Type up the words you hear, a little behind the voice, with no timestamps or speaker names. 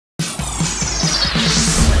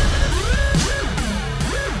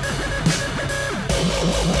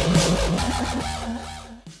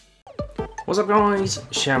What's up guys,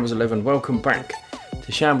 Shambles11, welcome back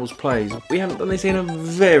to Shambles Plays. We haven't done this in a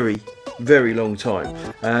very long time,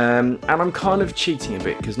 and I'm kind of cheating a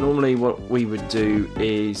bit because normally what we would do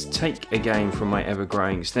is take a game from my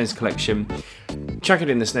ever-growing SNES collection, chuck it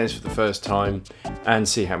in the SNES for the first time and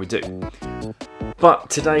see how we do. But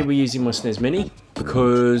today we're using my SNES Mini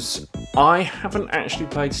because I haven't actually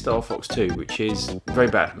played StarFox 2, which is very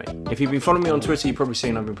bad for me. If you've been following me on Twitter, you've probably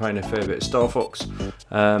seen I've been playing a fair bit of StarFox.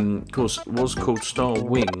 Of course, it was called Star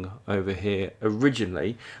Wing over here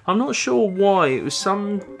originally. I'm not sure why. It was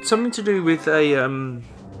something to do with a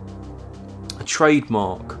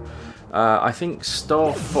trademark. I think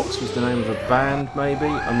StarFox was the name of a band, maybe.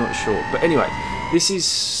 I'm not sure. But anyway, this is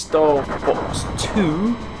StarFox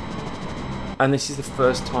 2. And this is the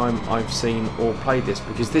first time I've seen or played this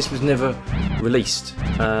because this was never released.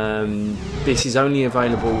 This is only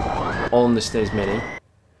available on the SNES Mini.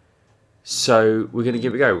 So we're going to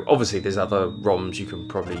give it a go. Obviously there's other ROMs you can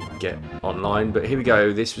probably get online, but here we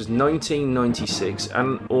go. This was 1996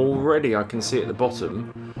 and already I can see at the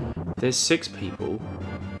bottom there's 6 people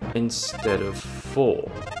instead of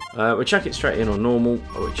 4. We'll chuck it straight in on normal,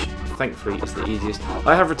 which thankfully is the easiest.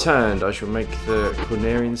 I have returned. I shall make the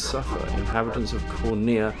Cornerians suffer. Inhabitants of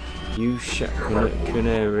Cornea, you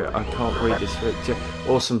Corneria. I can't read this.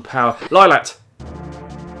 Awesome power. Lilat!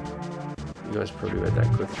 You guys probably read that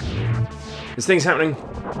quick. There's things happening.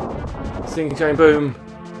 There's things going boom.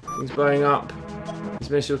 Things blowing up. These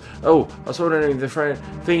missiles. Oh, I saw the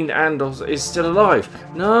fiend Andos is still alive.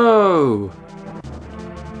 No!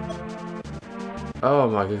 Oh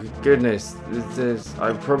my goodness,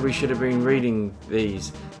 I probably should have been reading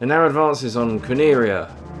these. There now advances on Corneria.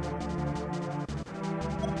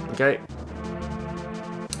 Okay.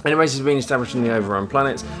 Any races have been established in the overrun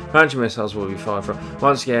planets. Bounty missiles will be fired from.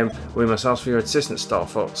 Once again, we must ask for your assistance,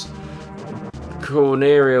 StarFox.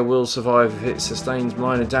 Corneria will survive if it sustains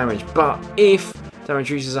minor damage, but if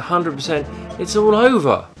damage reaches 100%, it's all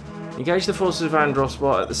over. Engage the forces of Andros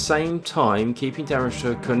while at the same time keeping damage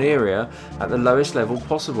to Corneria at the lowest level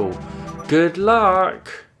possible. Good luck!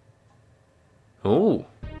 Oh,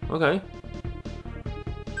 okay.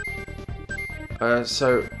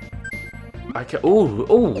 So I can.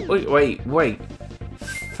 Wait.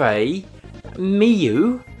 Faye,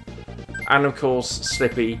 Miyu, and of course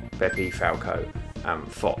Slippy, Beppy, Falco,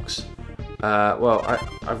 and Fox. Well,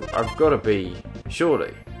 I've got to be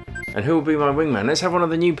surely. And who will be my wingman? Let's have one of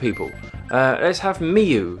the new people. Let's have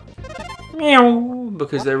Miyu. Meow,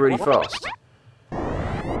 because they're really fast.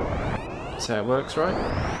 That's how it works,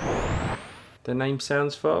 right? Their name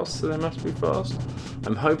sounds fast, so they must be fast.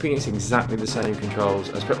 I'm hoping it's exactly the same controls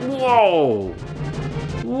as... Whoa!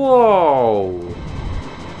 Whoa!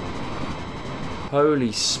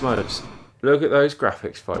 Holy smokes. Look at those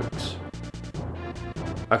graphics, folks.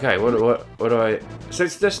 Okay, what do I... So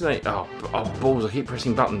it's destinate... Oh, balls, I keep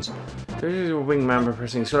pressing buttons. This is your wingman by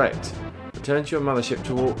pressing select. Return to your mothership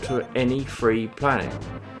to walk to any free planet.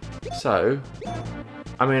 So,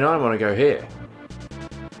 I mean, I want to go here.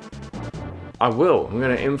 I will. I'm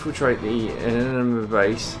going to infiltrate the enemy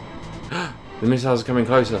base. The missiles are coming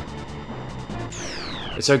closer.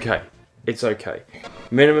 It's okay. It's okay.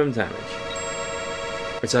 Minimum damage.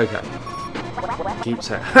 It's okay. Keep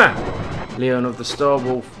saying... Ha! Leon of the Star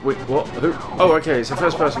Wolf. Wait, what? Who? Oh, okay, it's a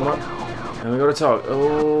first person one. And we got a target.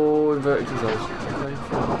 Oh, inverted controls. Okay,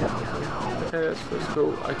 fine. Okay, that's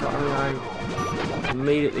cool. I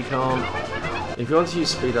immediately can't. If you want to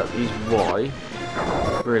use speed up, use Y.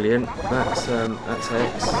 Brilliant. That's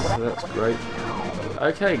X, so that's great.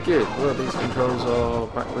 Okay, good. Well, these controls are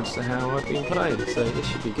backwards to how I've been playing, so this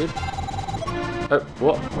should be good. Oh,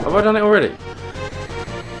 what? Have I done it already?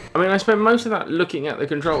 I mean, I spent most of that looking at the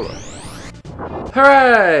controller.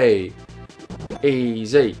 Hooray!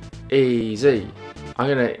 Easy, easy.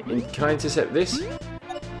 Can I intercept this?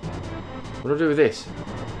 What do I do with this?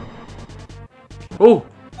 Oh!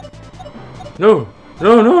 No!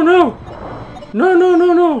 No, no, no! No, no,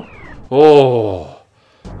 no, no! Oh!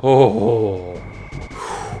 Oh!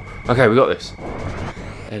 Okay, we got this.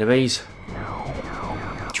 Enemies.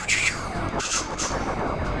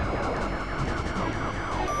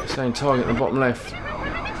 Same target in the bottom left.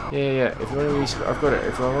 Yeah. If you want to use, I've got it.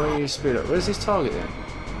 If I want to use speed up, where's this target then?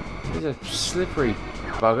 He's a slippery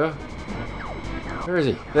bugger. Where is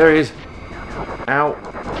he? There he is. Ow.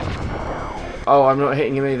 Oh, I'm not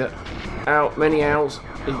hitting him either. Ow. Many owls.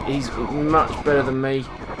 He's much better than me.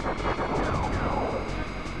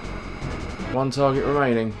 One target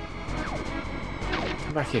remaining.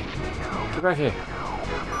 Come back here. Get back here.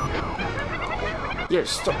 Yeah,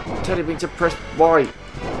 stop telling me to press Y.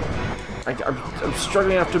 I'm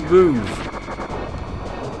struggling enough to move.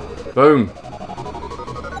 Boom.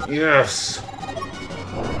 Yes.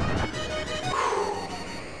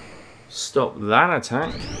 Stop that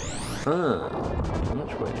attack.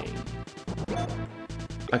 Much winning.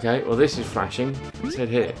 Okay, well this is flashing. Let's head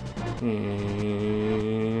here.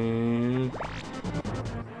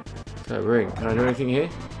 Okay, ring. Can I do anything here?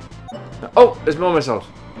 Oh, there's more missiles.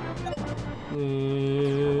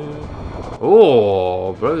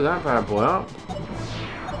 Oh, blow that bad boy up.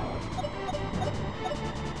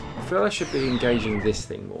 I feel I should be engaging this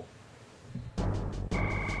thing more.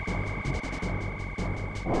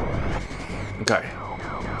 Okay,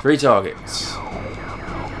 3 targets.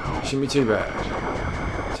 Shouldn't be too bad.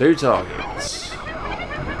 2 targets.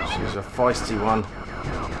 She's a feisty one.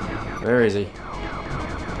 Where is he?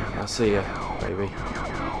 I see ya, baby.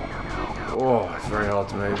 Oh, it's very hard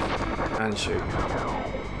to move and shoot.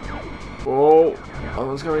 Oh, other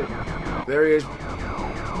one's coming. There he is.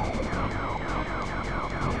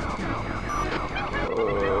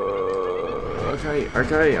 Okay,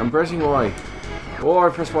 okay, I'm pressing Y. Oh, I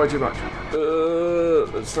pressed Y too much.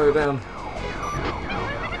 Let's slow it down.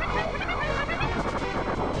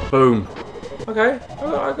 Boom. Okay,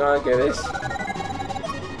 I gotta get this.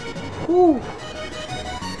 Woo.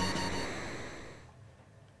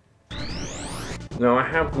 Now I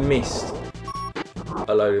have missed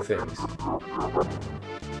a load of things.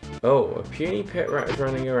 Oh, a puny pet rat is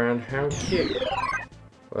running around. How cute.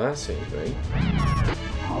 Well, that seems me.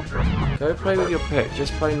 Go play with your pet.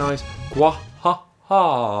 Just play nice. Gwa ha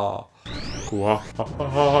ha. Gwa ha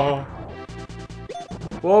ha.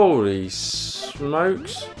 Holy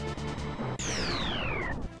smokes.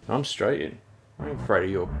 I'm straight in. I ain't afraid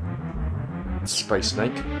of your space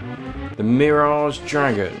snake. The Mirage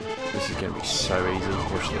Dragon. This is going to be so easy.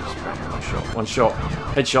 Watch this. One shot. One shot.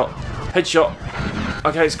 Headshot. Headshot.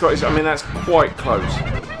 Okay, it's got. I mean, that's quite close.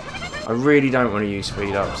 I really don't want to use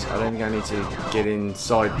speed ups. I don't think I need to get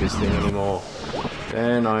inside this thing anymore.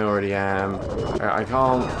 Then I already am. I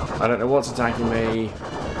can't. I don't know what's attacking me.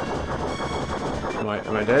 Am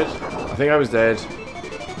I dead? I think I was dead.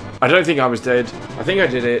 I don't think I was dead. I think I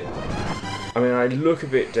did it. I mean, I look a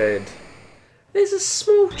bit dead. There's a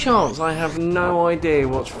small chance I have no idea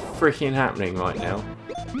what's freaking happening right now.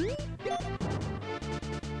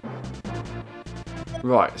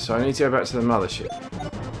 Right, so I need to go back to the mothership.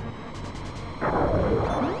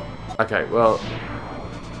 Okay, well,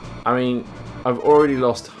 I mean, I've already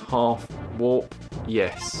lost half warp.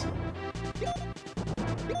 Yes.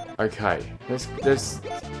 Okay, let's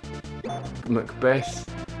Macbeth,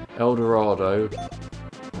 Eldorado,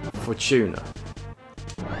 Fortuna.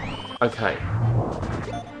 Okay.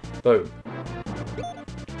 Boom.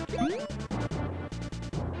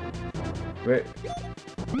 Wait.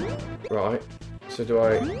 Right. So do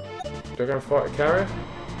I go and fight a carrier? I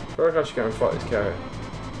feel like I should go and fight this carrier.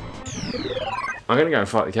 I'm going to go and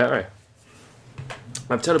fight the carrier.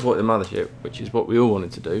 I've teleported the mothership, which is what we all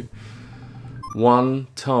wanted to do. 1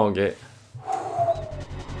 target.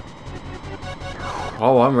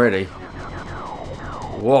 Oh, I'm ready.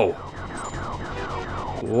 Whoa.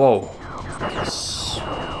 Whoa.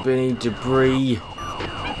 Spinny debris.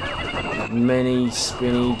 Many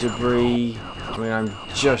spinny debris. I mean, I'm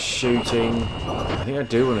just shooting. I think I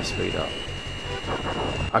do want to speed up.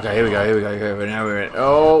 Okay, here we go, here we go, here we go. Now we're in.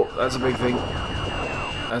 Oh, that's a big thing.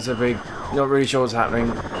 That's a big... Not really sure what's happening.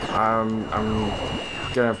 I'm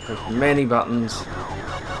going to press many buttons. Look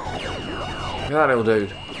at that little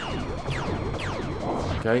dude.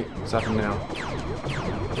 Okay, what's happening now?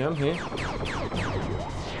 Yeah, I'm here.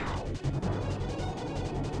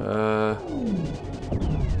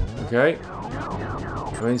 Okay.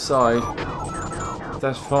 I'm inside.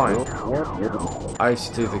 That's fine. I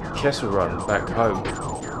used to do the Kessel run back home.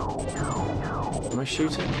 Am I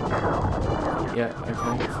shooting? Yeah, okay,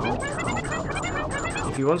 fine.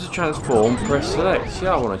 If you want to transform, press select.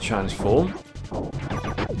 Yeah, I want to transform.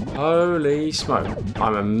 Holy smoke.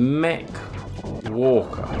 I'm a mech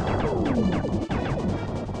walker.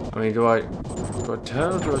 I mean, do I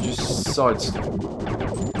turn or do I just sidestep?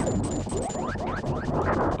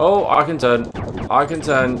 Oh, I can turn. I can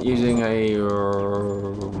turn using a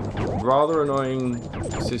rather annoying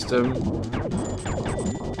system.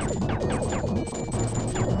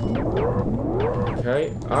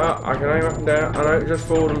 Okay. I can aim up and down. I know, just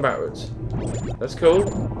forward and backwards. That's cool.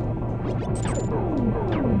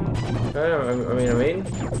 Okay, I mean, I'm in.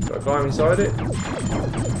 Do I climb inside it?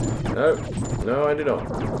 No. No, I do not.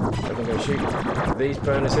 I think I shoot these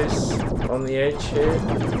furnaces on the edge here.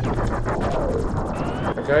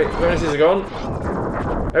 Okay, furnaces are gone.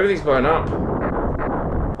 Everything's blown up.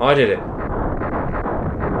 I did it.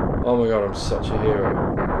 Oh my god, I'm such a hero.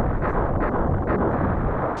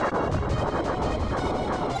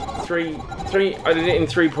 I did it in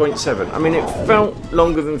 3.7. I mean, it felt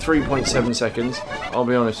longer than 3.7 seconds. I'll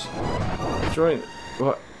be honest. Right.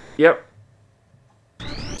 What? Yep.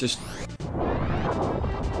 Just.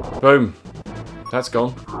 Boom. That's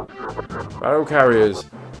gone. Battle carriers.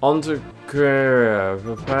 Onto carrier.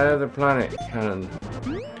 Prepare the planet cannon.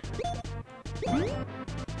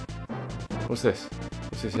 What's this?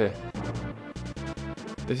 What's this here?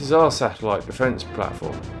 This is our satellite defense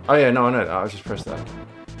platform. Oh yeah, no, I know that. I just pressed that.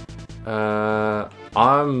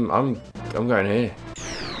 I'm going here.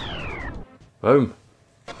 Boom.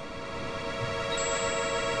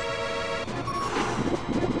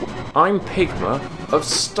 I'm Pigma of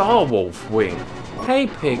Star Wolf Wing. Hey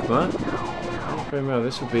Pigma. Well,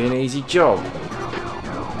 this would be an easy job.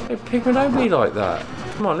 Hey Pigma, don't be like that.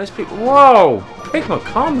 Come on, let's be. Whoa, Pigma,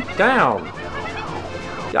 calm down.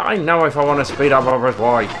 Yeah, I know if I want to speed up, I'll press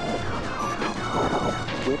Y.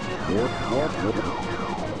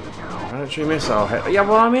 Planetary missile head. Yeah,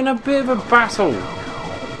 well, I'm in a bit of a battle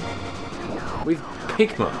with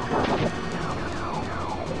Pigma.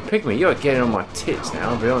 Pigma, you're getting on my tits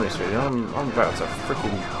now, I'll be honest with you. I'm about to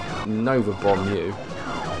freaking Nova bomb you.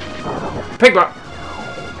 Pigma!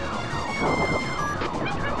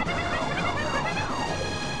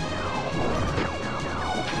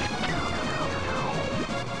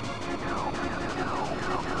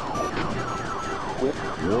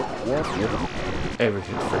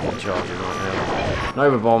 Everything's freaking charging right now.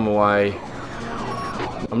 Nova bomb away.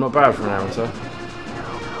 I'm not bad for an amateur.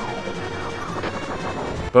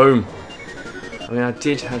 Boom. I mean, I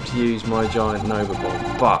did have to use my giant Nova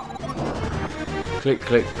bomb, but click,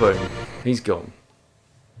 click, boom. He's gone.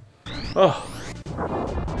 Oh.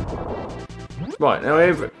 Right, now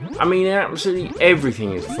I mean, absolutely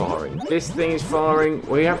everything is firing. This thing is firing.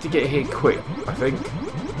 We have to get here quick, I think.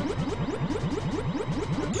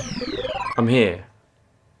 I'm here.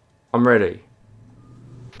 I'm ready.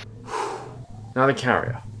 Another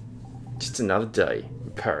carrier. Just another day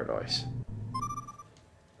in paradise.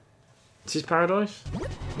 Is this paradise?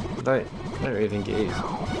 I don't really think it is.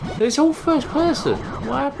 It's all first person.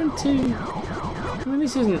 What happened to? I mean,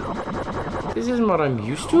 this isn't what I'm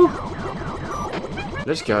used to.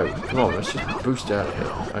 Let's go. Come on, let's just boost out of here.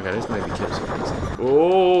 Okay, let's maybe kill some of these.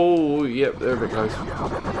 Oh, yep, they're a bit close.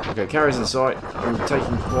 Okay, carries in sight. I'm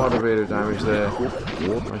taking quite a bit of damage there.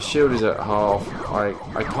 My shield is at half. I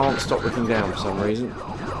can't stop looking down for some reason.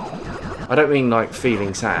 I don't mean like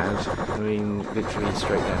feeling sad. I mean literally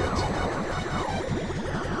straight down.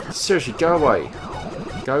 Seriously, go away.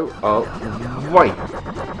 Go away.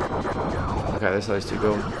 Okay, there's those two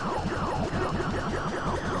gone.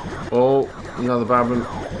 Oh, another bad one.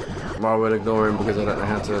 Well, we'll ignore him because I don't know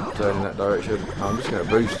how to turn in that direction. I'm just going to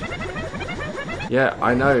boost. Yeah,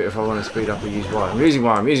 I know if I want to speed up, I use Y. I'm using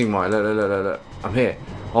Y. I'm using Y. Look, look, look, look, look. I'm here.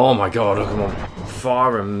 Oh my god, look, I'm on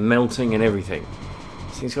fire and melting and everything.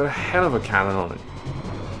 This thing's got a hell of a cannon on it.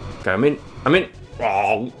 Okay, I'm in. I'm in.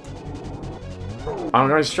 Oh. I'm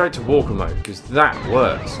going straight to walker mode because that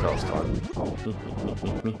works last time.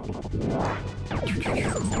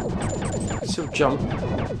 Still jump.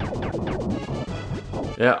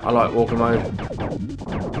 Yeah, I like walker mode.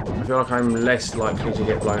 I feel like I'm less likely to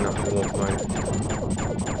get blown up in walker mode.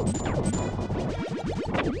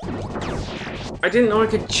 I didn't know I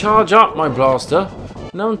could charge up my blaster.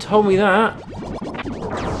 No one told me that.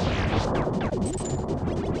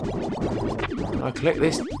 Can I collect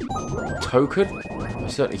this token? I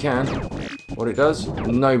certainly can. What it does,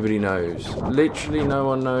 nobody knows. Literally no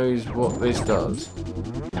one knows what this does.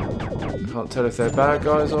 Can't tell if they're bad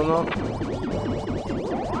guys or not.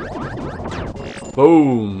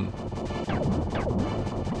 Boom!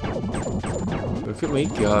 Look at me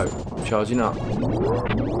go. Charging up.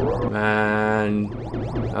 Man.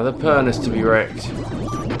 Another Pernus to be wrecked.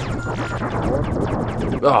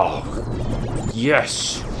 Oh.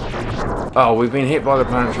 Yes! Oh, we've been hit by the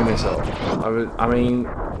planetary missile. I mean,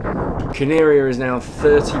 Canaria is now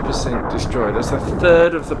 30% destroyed. That's a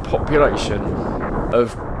third of the population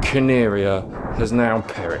of Canaria has now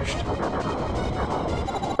perished.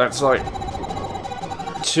 That's like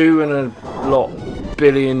 2 and a lot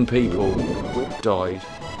billion people died.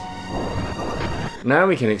 Now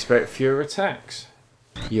we can expect fewer attacks.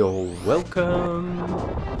 You're welcome.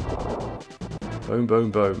 Boom,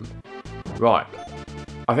 boom, boom. Right.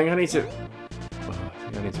 I think I need to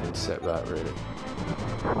intercept that, really.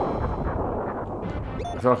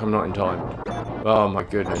 I feel like I'm not in time. Oh my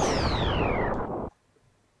goodness.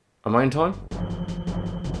 Am I in time?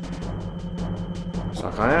 Looks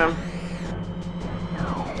like I am.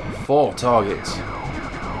 4 targets.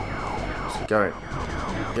 Let's go.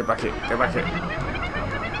 Get back it. Get back it.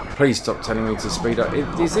 Please stop telling me to speed up.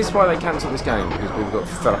 Is this why they cancelled this game? Because people got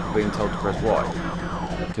fed up of being told to press Y?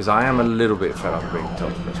 Because I am a little bit fed up of being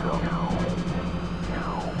told to press Y.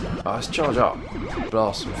 Oh, let's charge up.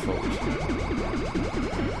 Blast some fools.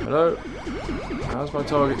 Hello? How's my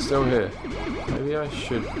target still here? Maybe I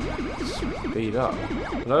should speed up.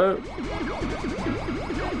 Hello?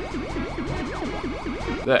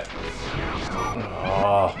 There.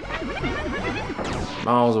 Oh.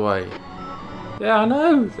 Miles away. Yeah, I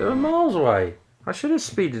know. They were miles away. I should have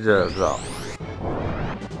speeded it up.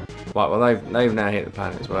 Right, well, they've now hit the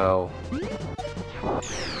planet as well.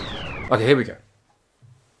 Okay, here we go.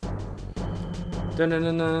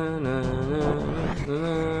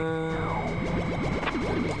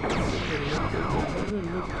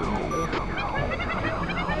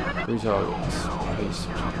 Three targets. Please.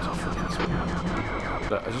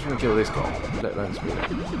 Look, I just want to kill this guy. Let alone speed up.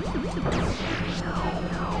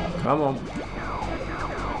 Come on.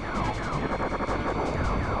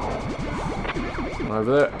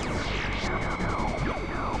 Over there.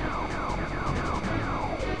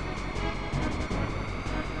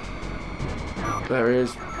 There he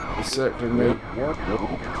is. He's circling me.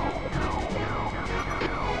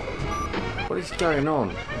 What is going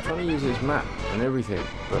on? I'm trying to use his map and everything,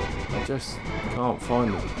 but I just can't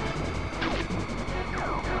find him.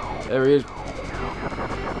 There he is.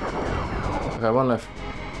 Okay, one left.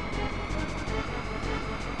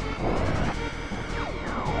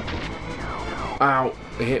 Ow!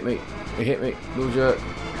 He hit me. He hit me. Little jerk.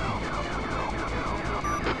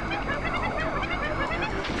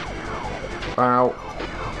 Ow.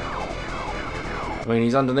 I mean,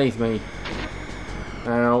 he's underneath me.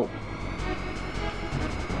 Ow.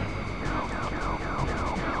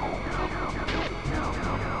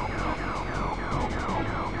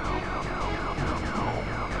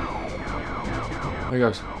 There he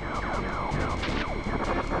goes.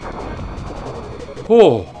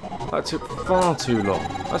 Oh! That took far too long.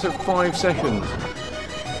 That took 5 seconds.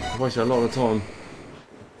 I wasted a lot of time.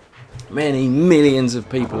 Many millions of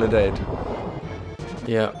people are dead.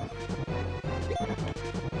 Yeah.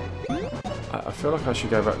 I feel like I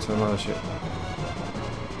should go back to the mothership.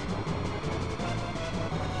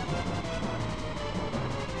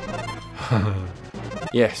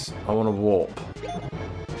 Yes, I want to warp.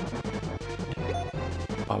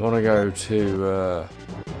 I want to go to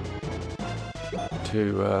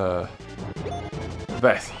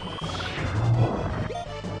Beth.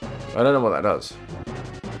 I don't know what that does.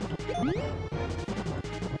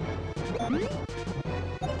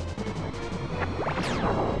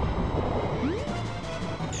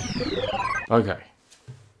 Okay.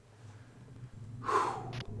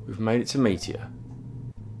 We've made it to Meteor.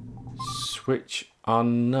 Switch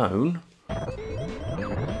unknown.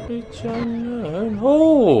 Switch unknown.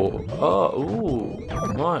 Oh! Ooh.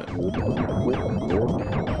 Right. Let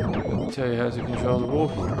me tell you how to control the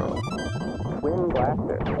walking craft.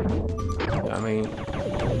 I mean,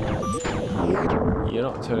 you're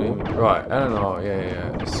not telling me. Right, I don't know.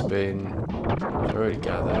 Yeah. Spin. It's already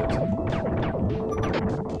gathered.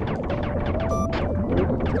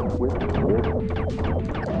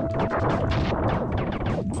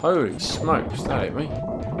 Holy smokes, that hit me.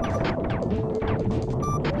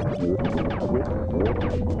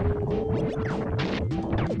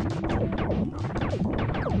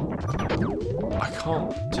 I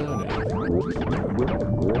can't turn it.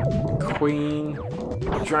 Queen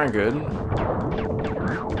Dragon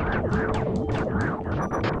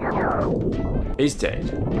is dead.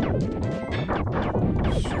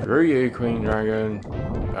 Screw you, Queen Dragon.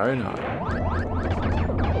 Oh no.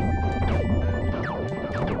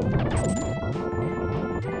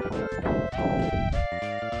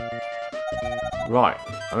 Right,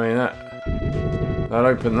 I mean that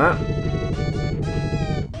opened that.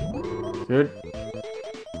 Good.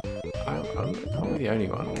 I'm probably the only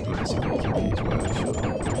one massively confused by this shot.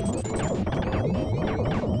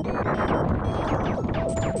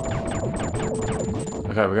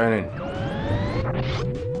 Okay, we're going in.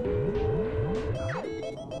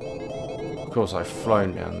 Of course, I've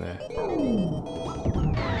flown down there.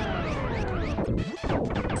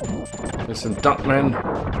 There's some duckmen.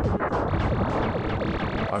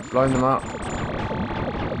 I've blown them up.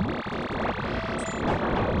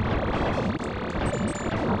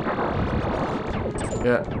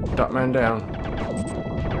 Yeah, Duckman down.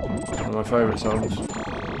 One of my favourite songs.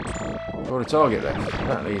 Got a target there.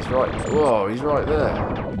 Apparently he's right. Whoa, he's right there.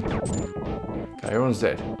 Okay, everyone's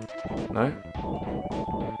dead. No?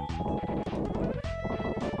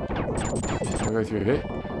 I'll go through here.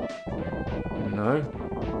 No.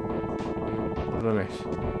 What did I miss?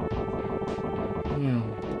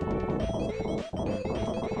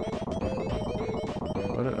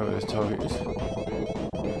 I don't know where this target is.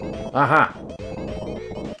 Aha!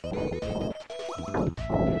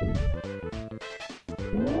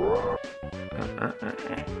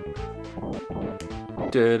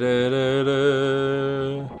 Da, da, da, da.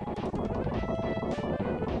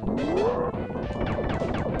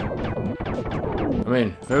 I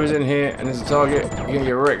mean, whoever's in here and there's a target, you're gonna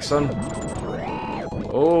get wrecked, son.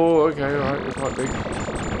 Oh, okay, alright, it's quite big.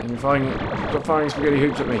 And you're stop firing spaghetti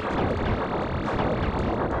hoops at me.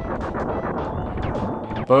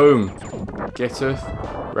 Boom! Getteth,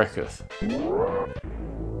 wrecketh.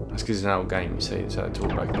 That's because it's an old game, you see, it's how to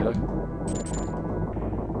talk back below.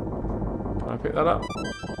 Can I pick that up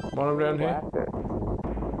while I'm down here? I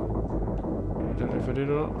don't know if I did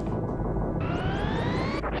or not.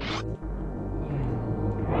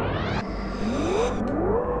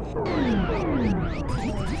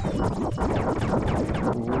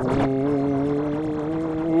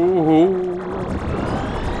 Ooh.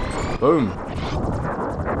 Boom.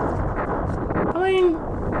 I mean,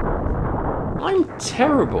 I'm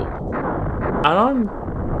terrible. And I'm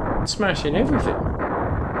smashing everything.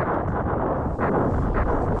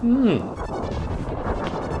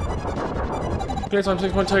 Clear time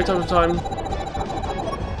 6.2 total time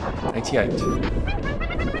 88.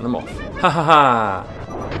 And I'm off. Ha ha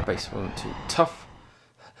ha! Base wasn't too tough.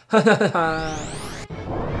 Ha ha ha!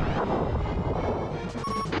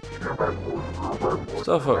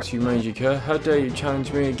 StarFox, you major cur, how dare you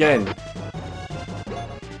challenge me again?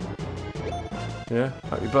 Yeah,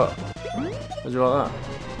 up your butt. How'd you like that?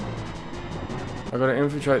 I gotta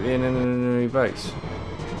infiltrate the enemy base.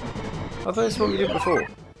 I thought that's what we did before.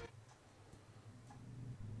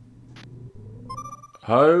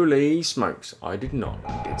 Holy smokes, I did not.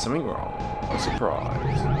 I did something wrong. A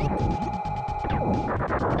surprise.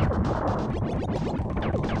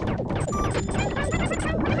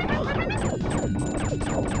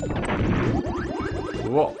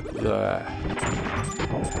 What the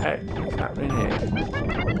heck is happening here?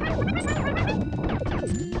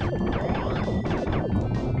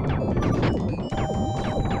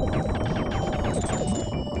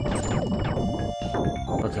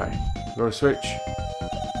 Okay, got a switch.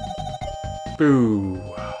 Boo!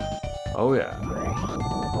 Oh yeah.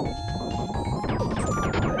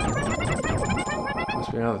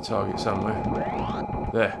 Must be another target somewhere.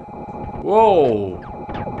 There. Whoa!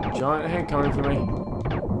 Giant head coming for me.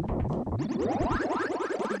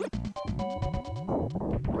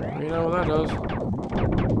 You know what that does?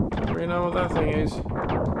 You know what that thing is?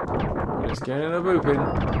 Let's get in a boop in.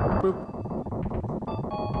 Boop.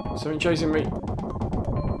 Something chasing me.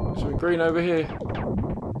 Something green over here.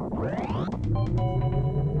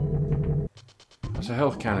 That's a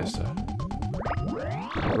health canister.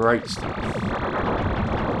 Great stuff.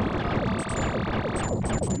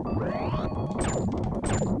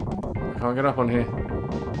 I can't get up on here.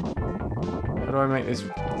 How do I make this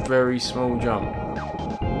very small jump?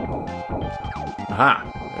 Aha!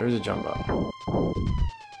 There is a jump up.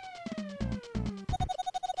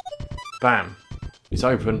 Bam! It's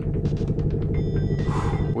open.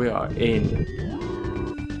 We are in.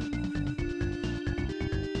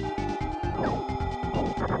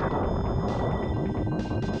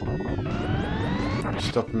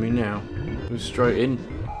 Stopping me now. Go straight in.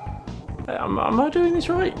 Am I doing this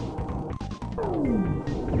right?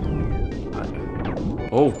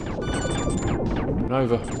 Oh!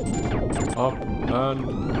 Nova. Up and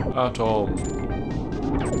atom.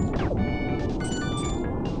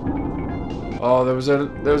 Oh, there was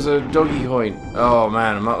a doggy coin. Oh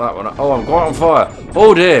man, I'm not that one. Oh, I'm quite on fire.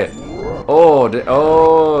 Oh dear. Oh dear.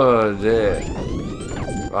 Oh dear.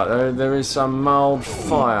 Right, there is some mild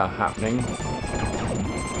fire happening.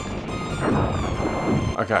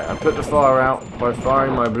 Okay, I put the fire out by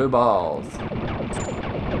firing my blue balls.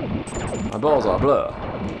 My balls are blue.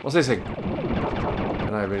 What's this thing? I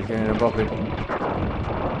don't know, but it's getting a bopping.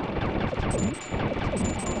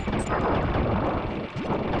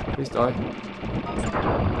 Please die.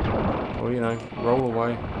 Or, you know, roll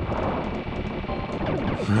away.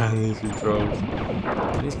 Man, these controls.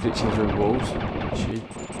 He's glitching through walls. She.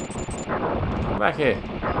 Come back here.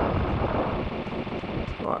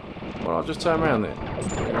 Right. Well, I'll just turn around then.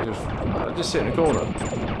 I'll just sit in the corner.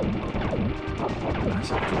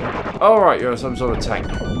 Oh, right, you're some sort of tank.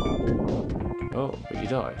 Oh, but you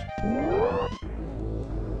died.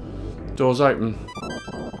 Door's open.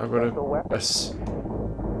 I've got a... Yes.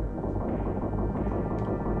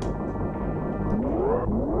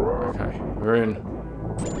 Okay, we're in.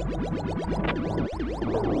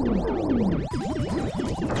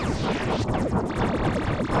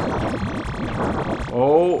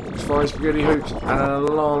 Oh, it's firing spaghetti hoops at an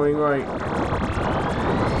alarming rate.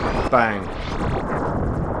 Bang.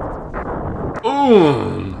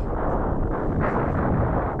 Ooh.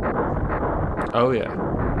 Oh yeah.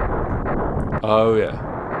 Oh yeah.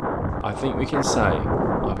 I think we can say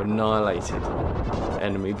I've annihilated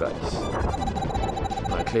enemy base.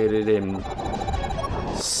 I cleared it in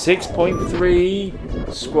 6.3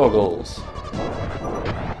 squaggles.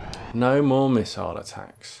 No more missile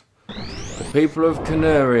attacks. The people of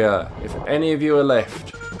Canaria, if any of you are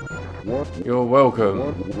left, you're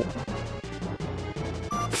welcome.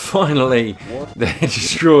 Finally, they're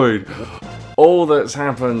destroyed. All that's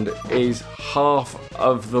happened is half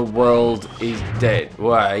of the world is dead.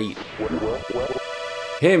 Wait.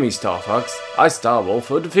 Hear me, StarFox. I starboard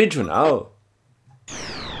for the future now.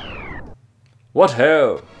 What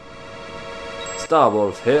ho?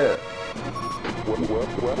 Starboard here.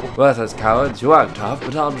 Worthless cowards, you act tough,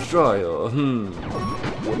 but I'll destroy you.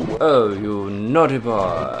 Oh, you naughty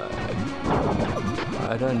boy.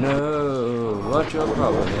 I don't know what your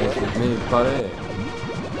problem is with me, buddy.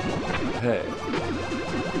 Hey.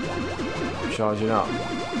 Charging up.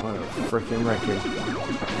 I'm gonna freaking wreck him.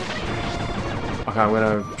 Okay, I'm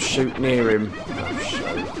gonna shoot near him. Oh,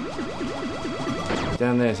 shit.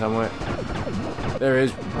 Down there somewhere. There he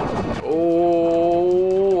is.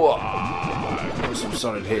 Oh, got some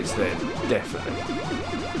solid hits there, definitely.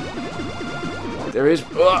 There he is.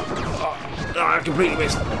 I completely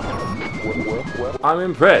missed. I'm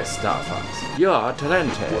impressed, StarFox. You are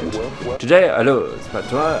talented. Today I lose, but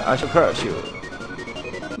tomorrow I shall crush you.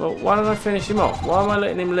 Well, why don't I finish him off? Why am I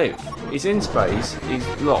letting him live? He's in space. He's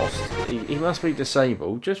lost. He must be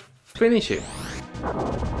disabled. Just finish him.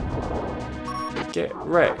 Get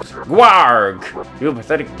wrecked. Gwarg! You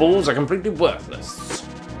pathetic bulls are completely worthless.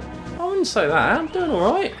 I wouldn't say that. I'm doing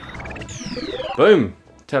alright. Boom.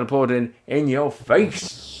 Teleporting in your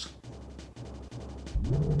face.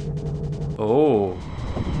 Oh.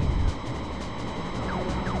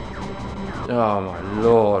 Oh my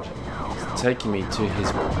lord. It's taking me to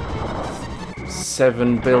his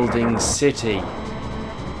 7-building city.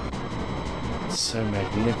 It's so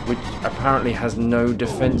magnificent. Which apparently has no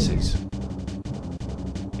defences.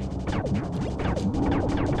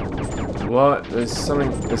 What? There's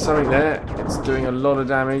something there. It's doing a lot of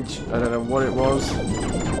damage. I don't know what it was.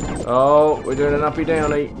 Oh, we're doing an uppy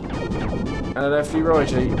downy. And a lefty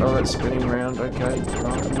righty. Oh, that's spinning around. Okay.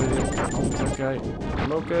 Right, I'm with it. It's okay.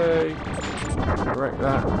 I'm okay. Correct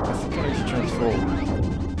that. I think I need to transform.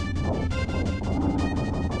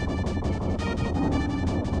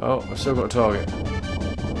 Oh, I've still got a target.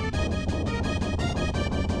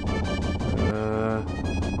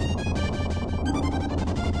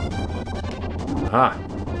 Aha.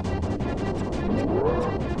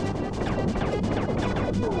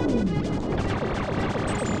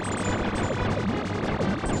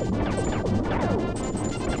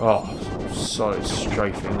 Oh, solid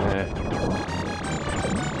strafing there.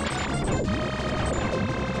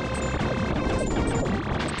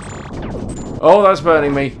 Oh, that's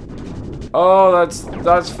burning me. Oh,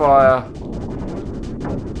 that's fire.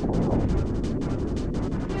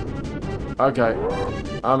 Okay,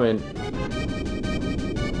 I'm in.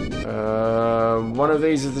 One of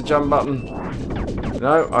these is the jump button.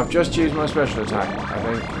 No, I've just used my special attack, I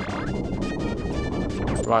think.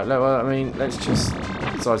 Right, let's just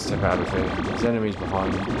sidestep out of here. There's enemies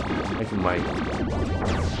behind me. They can wait.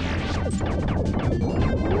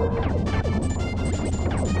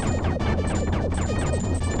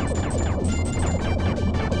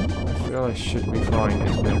 I feel I should be flying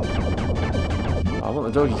this bit. I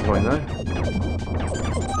want the doggy coin though.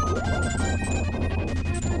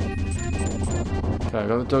 Okay, I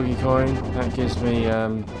got the doggy coin. That gives me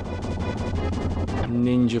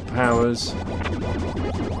ninja powers.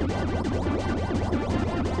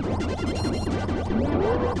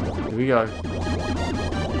 Here we go.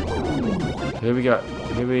 Here we go.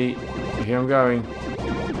 Here I'm going.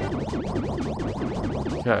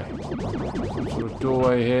 Okay. Sort of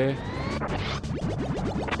doorway here.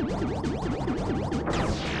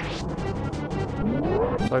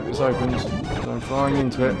 Let's hope this opens. So I'm flying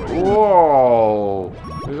into it. Whoa!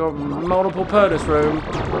 We've got multiple purpose room.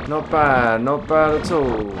 Not bad at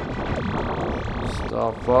all.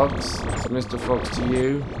 StarFox. It's Mr. Fox to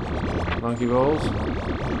you. Monkey balls.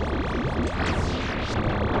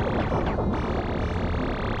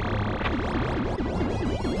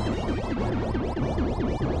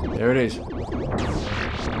 There it is.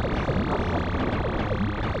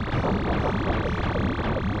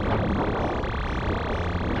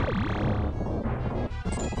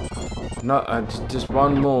 No, just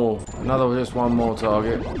one more. Just one more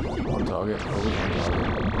target. One target.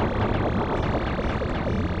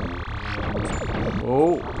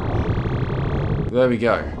 Oh. There we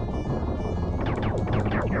go.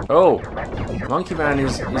 Oh, Monkey Man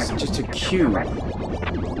is just a cube.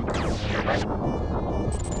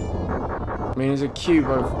 I mean, it's a cube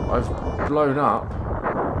I've blown up.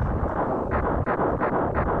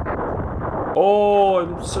 Oh,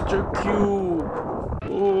 I'm such a cube.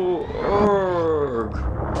 Oh, arg.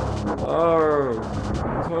 Arg.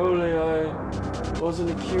 Holy, I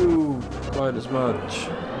wasn't a cube quite as much.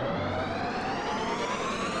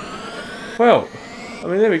 Well, I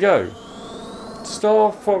mean, there we go.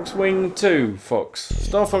 StarFox Wing 2, Fox.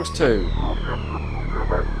 StarFox 2.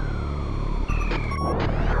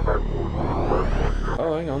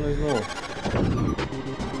 Oh, hang on, there's more.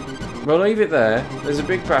 We'll leave it there. There's a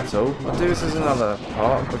big battle. I'll do this as another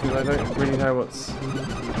part because I don't really know what's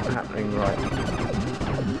happening right.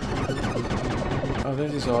 Oh,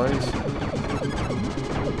 there's his eyes.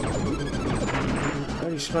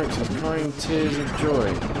 Holy smokes, he's crying tears of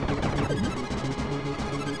joy.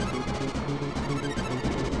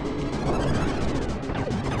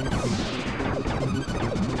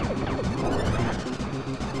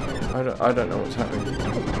 I don't know what's happening.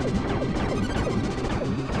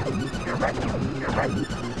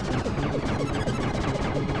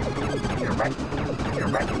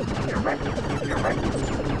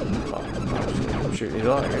 Oh, shoot his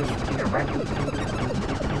eyes.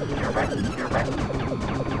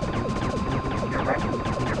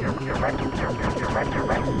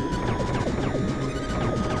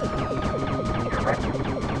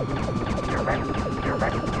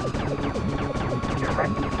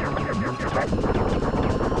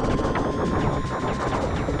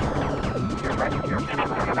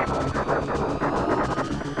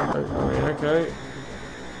 Okay.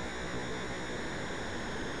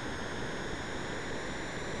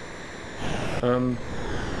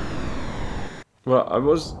 Well, I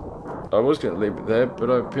was going to leave it there, but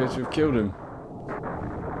I appear to have killed him.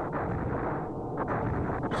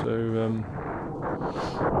 So,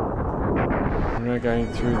 I'm now going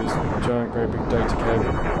through this giant, great big data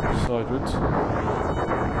cable sideways.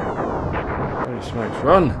 Holy smokes,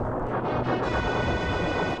 run!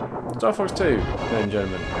 StarFox 2, ladies and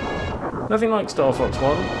gentlemen. Nothing like StarFox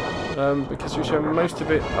 1, because we show most of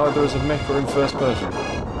it either as a mech or in first person.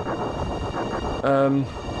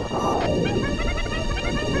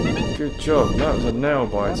 Good job, that was a nail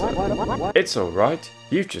biter. It's alright,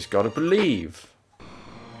 you've just got to believe.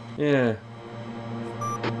 Yeah.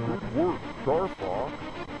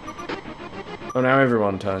 Oh, now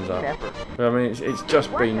everyone turns up. But, I mean, it's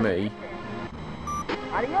just been me.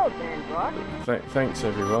 Adios, Android. Thanks,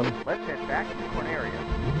 everyone. Let's head back to Corneria.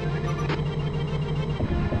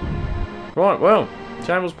 Right, well,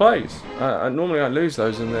 Shambles Plays. Normally I lose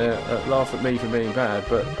those and they laugh at me for being bad,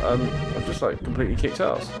 but I've just like completely kicked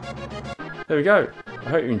ass. There we go. I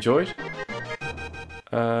hope you enjoyed.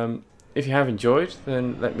 If you have enjoyed,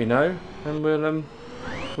 then let me know, and we'll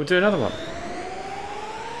do another one.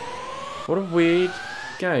 What a weird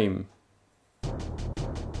game.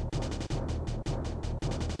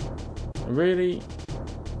 Really.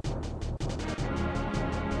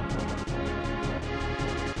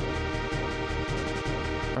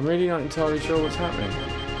 I'm really not entirely sure what's happening.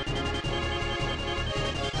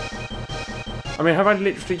 I mean, have I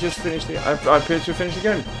literally just finished the... I appear to have finished the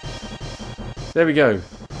game. There we go.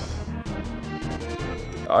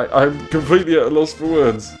 I'm completely at a loss for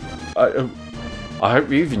words. I hope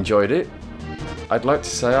you've enjoyed it. I'd like to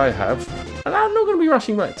say I have. And I'm not going to be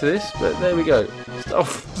rushing back to this, but there we go.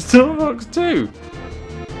 StarFox 2.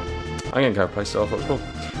 I'm going to go play StarFox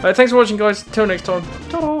 4. Thanks for watching, guys. Till next time.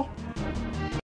 Ta-da!